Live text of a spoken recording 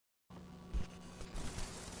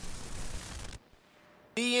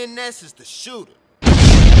DNS is the shooter.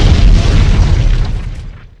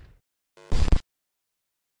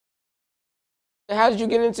 How did you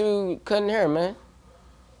get into cutting hair, man?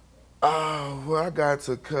 Well, I got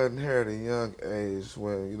to cutting hair at a young age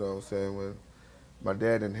when, you know what I'm saying, when my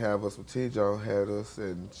dad didn't have us, but T-John had us,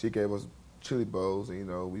 and she gave us chili bowls, and, you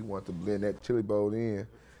know, we wanted to blend that chili bowl in.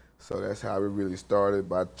 So that's how we really started,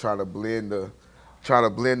 by trying to blend the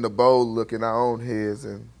bowl look in our own heads,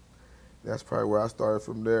 and that's probably where I started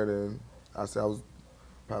from there. Then I said I was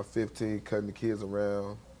about 15, cutting the kids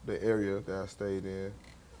around the area that I stayed in.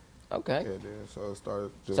 Okay. Yeah, then so it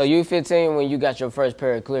started just. So you 15 when you got your first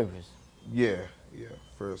pair of clippers? Yeah,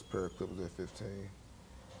 first pair of clippers at 15.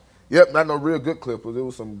 Yep, not no real good clippers. It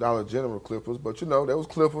was some Dollar General clippers, but you know, there was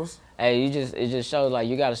clippers. Hey, it just shows like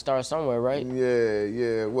you got to start somewhere, right?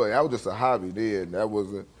 Yeah. Well, that was just a hobby then. That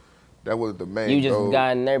wasn't the main You just goal. a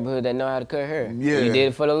guy in the neighborhood that know how to cut hair. Yeah. You did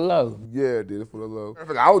it for the low. Yeah, did it for the low.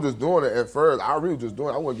 I was just doing it at first. I really was just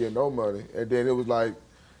doing it. I wasn't getting no money. And then it was like,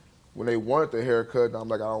 when they wanted the haircut, I'm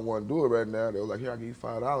like, I don't want to do it right now. They was like, here, I'll give you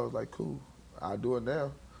 $5. Like, cool, I'll do it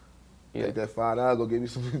now. Yeah. Take that $5, go give me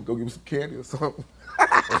some candy or something.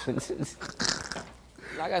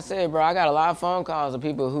 Like I said, bro, I got a lot of phone calls of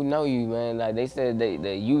people who know you, man. Like they said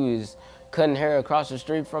that you was cutting hair across the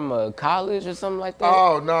street from a college or something like that.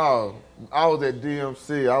 Oh no, I was at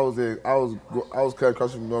DMC. I was cutting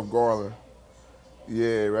across from North Garland.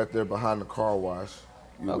 Yeah, right there behind the car wash.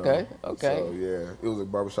 Okay. So yeah, it was a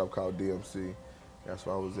barbershop called DMC. That's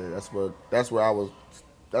where I was at. That's where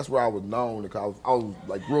I was known, because I was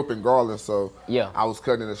like, grew up in Garland, so yeah, I was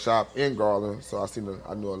cutting in a shop in Garland, so I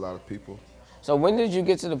knew a lot of people. So when did you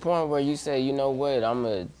get to the point where you say, you know what, I'm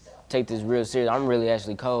gonna take this real serious, I'm really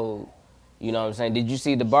actually cold? You know what I'm saying? Did you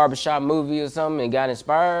see the Barbershop movie or something and got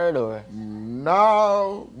inspired, or?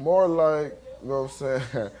 No, more like, you know what I'm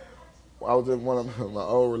saying, I was in one of my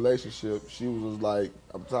old relationships. She was just like,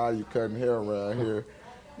 I'm tired of you cutting hair around here.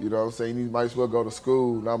 You know what I'm saying? You might as well go to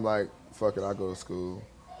school. And I'm like, fuck it, I'll go to school.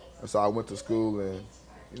 And so I went to school, and,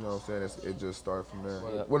 you know what I'm saying, it just started from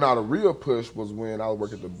there. Well, now the real push was when I was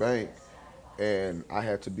working at the bank, and I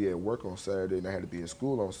had to be at work on Saturday, and I had to be in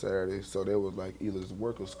school on Saturday. So there was like either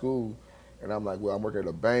work or school. And I'm like, well, I'm working at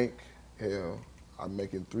a bank. Hell, I'm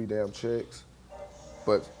making 3 damn checks.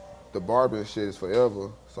 But the barbering shit is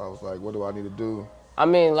forever. So I was like, what do I need to do? I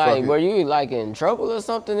mean, like, were you like in trouble or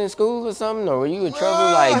something in school or something? Or were you in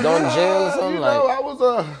trouble, like going to jail or something? You know,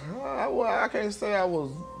 I can't say I was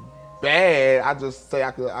bad. I just say I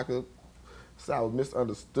could say I was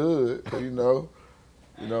misunderstood. You know,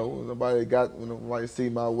 when nobody see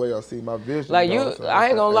my way or see my vision. Like I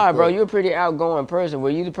ain't gonna lie, bro. You're a pretty outgoing person. Were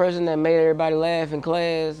you the person that made everybody laugh in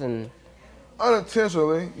class and?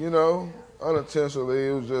 Unintentionally, you know. Unintentionally,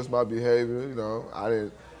 it was just my behavior. You know, I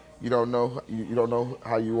didn't. You don't know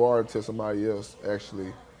how you are until somebody else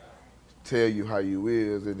actually tell you how you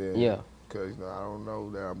is, and then yeah. Cause I don't know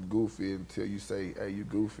that I'm goofy until you say, "Hey, you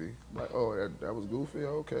goofy." Like, oh, that was goofy.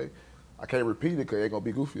 Okay, I can't repeat it because it ain't gonna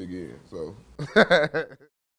be goofy again. So.